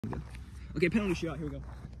Okay, penalty shootout. Here we go.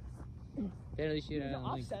 Penalty shootout.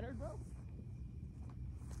 Off-centered, bro.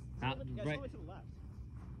 Out, Yeah, right. to the left.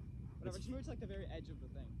 Whatever. Just move to like the very edge of the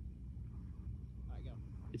thing. All right, go.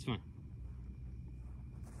 It's fine.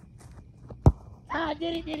 Ah,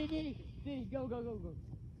 did it. Go.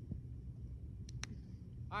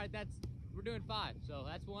 All right, we're doing 5, so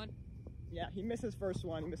that's 1. Yeah, he missed his first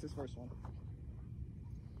one.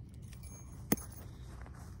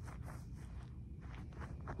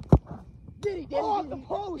 Off the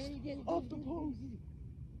post! Off the post!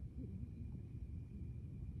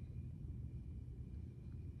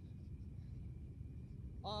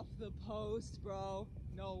 Off the post, bro.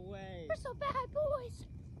 No way. We're so bad, boys.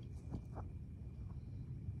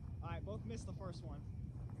 Alright, both missed the first one.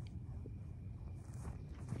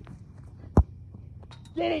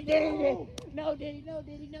 Did it. No, Diddy.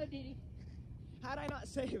 How'd I not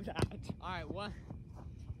save that? All right,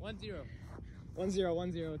 1-0. 1-0.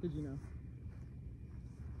 What did you know?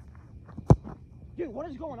 Dude, what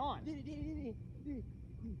is going on? Diddy.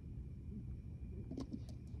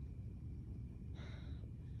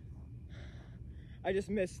 I just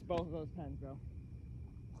missed both of those pens, bro.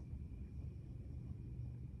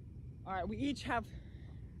 Alright, we each have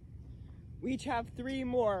 3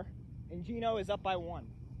 more, and Gino is up by 1.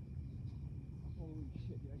 Holy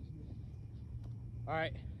shit, dude, I just missed. All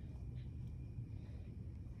right.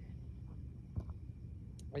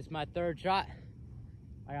 It's my 3rd shot.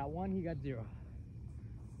 I got 1, he got 0.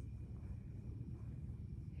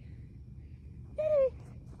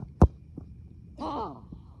 Oh.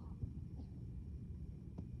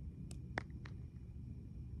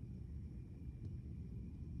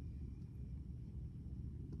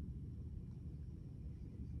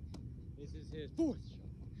 This is his 4th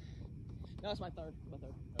shot. No, it's my third.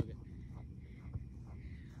 Okay.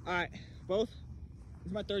 Alright, both. This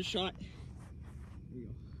is my 3rd shot. Here we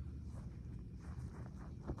go.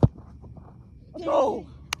 Let's go!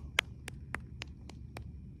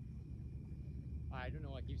 I don't know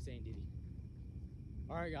why I keep saying Diddy.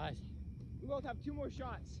 All right, guys. We both have 2 more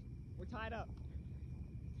shots. We're tied up.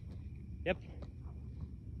 Yep.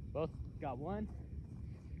 Both got 1.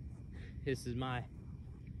 This is my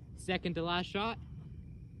 2nd to last shot.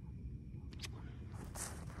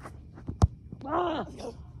 Ah!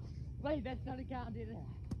 Wait, that's not a count, did it?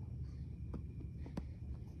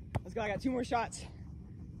 Let's go, I got 2 more shots. Here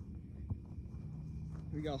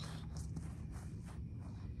we go.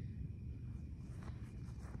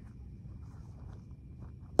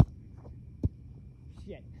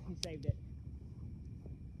 Shit, he saved it.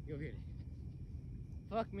 Go get it.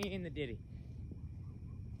 Fuck me in the Diddy.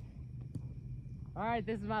 All right,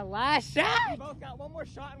 this is my last shot. We both got 1 more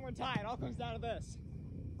shot and we're tied. It all comes down to this.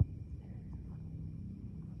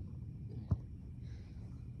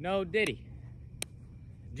 No Diddy.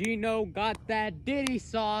 Gino got that Diddy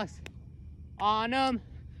sauce on him.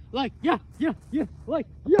 Like, yeah. Like,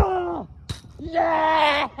 yeah.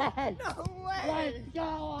 Yes! No way! Let's go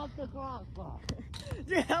off the crossbar.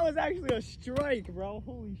 Dude, that was actually a strike, bro.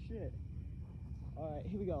 Holy shit. Alright,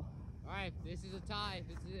 here we go. All right, this is a tie.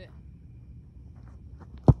 This is it.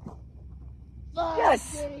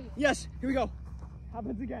 Yes! Diddy. Yes, here we go.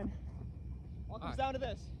 Happens again. All comes Alright. down to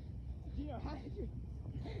this. Gino, how did you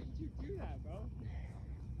do that, bro?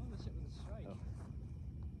 Oh, the shit was a strike.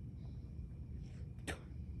 Oh.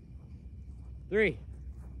 3,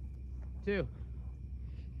 2.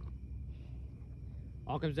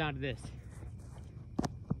 All comes down to this.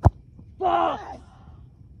 Fuck!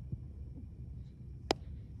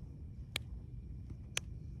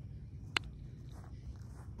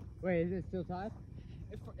 Wait, is it still tied?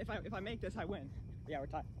 If I make this, I win. Yeah, we're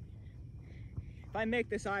tied. If I make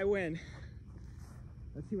this, I win.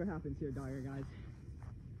 Let's see what happens here, Dyer, guys.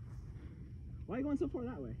 Why are you going so far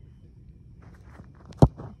that way?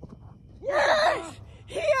 Yes!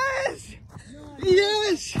 Yes!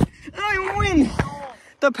 Yes! I win!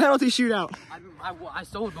 The penalty shootout. I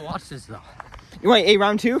still want to watch this though. You want a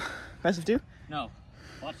round 2? Best of 2? No,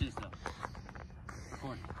 watch this though.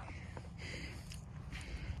 Record.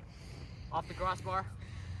 Off the crossbar.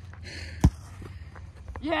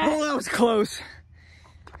 Yes! Oh, that was close.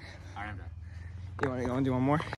 All right, I'm done. You want to go and do one more?